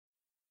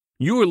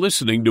You are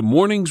listening to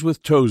Mornings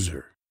with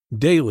Tozer,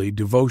 daily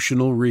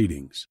devotional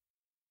readings.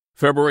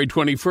 February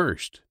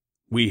 21st,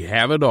 we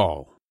have it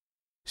all.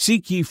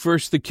 Seek ye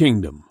first the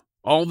kingdom.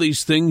 All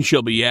these things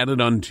shall be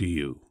added unto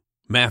you.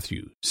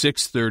 Matthew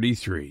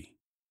 6:33.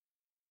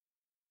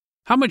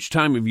 How much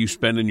time have you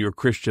spent in your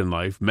Christian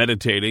life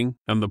meditating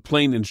on the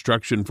plain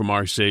instruction from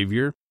our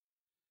Savior?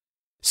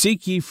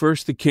 Seek ye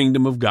first the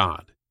kingdom of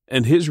God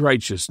and his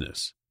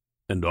righteousness,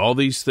 and all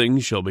these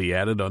things shall be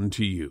added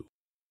unto you.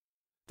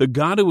 The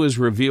God who has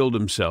revealed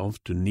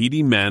himself to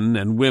needy men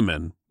and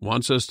women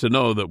wants us to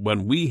know that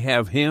when we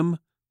have him,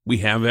 we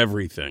have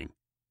everything.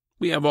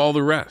 We have all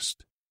the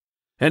rest.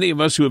 Any of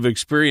us who have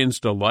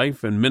experienced a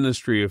life and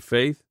ministry of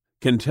faith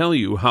can tell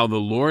you how the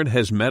Lord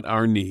has met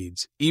our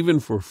needs, even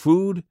for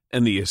food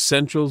and the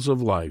essentials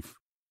of life.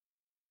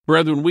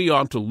 Brethren, we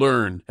ought to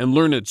learn, and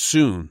learn it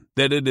soon,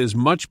 that it is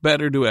much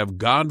better to have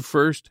God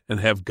first and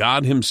have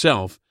God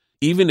himself,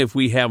 even if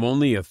we have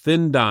only a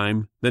thin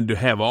dime, than to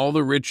have all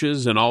the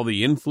riches and all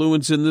the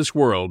influence in this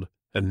world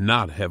and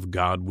not have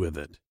God with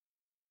it.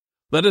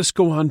 Let us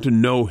go on to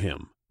know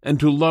him and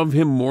to love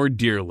him more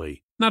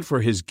dearly, not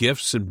for his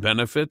gifts and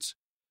benefits,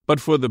 but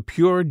for the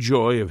pure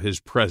joy of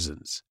his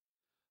presence.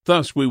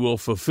 Thus we will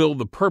fulfill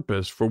the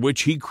purpose for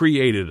which he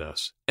created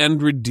us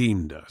and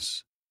redeemed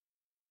us.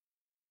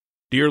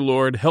 Dear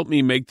Lord, help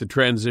me make the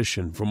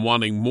transition from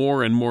wanting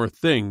more and more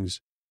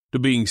things to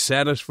being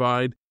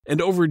satisfied and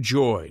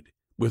overjoyed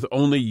with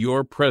only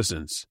your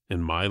presence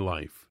in my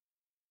life.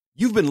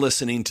 You've been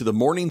listening to the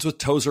Mornings with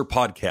Tozer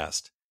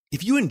podcast.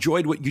 If you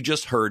enjoyed what you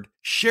just heard,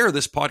 share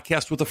this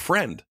podcast with a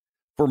friend.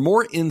 For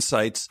more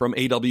insights from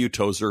A.W.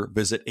 Tozer,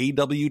 visit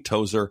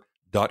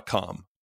awtozer.com.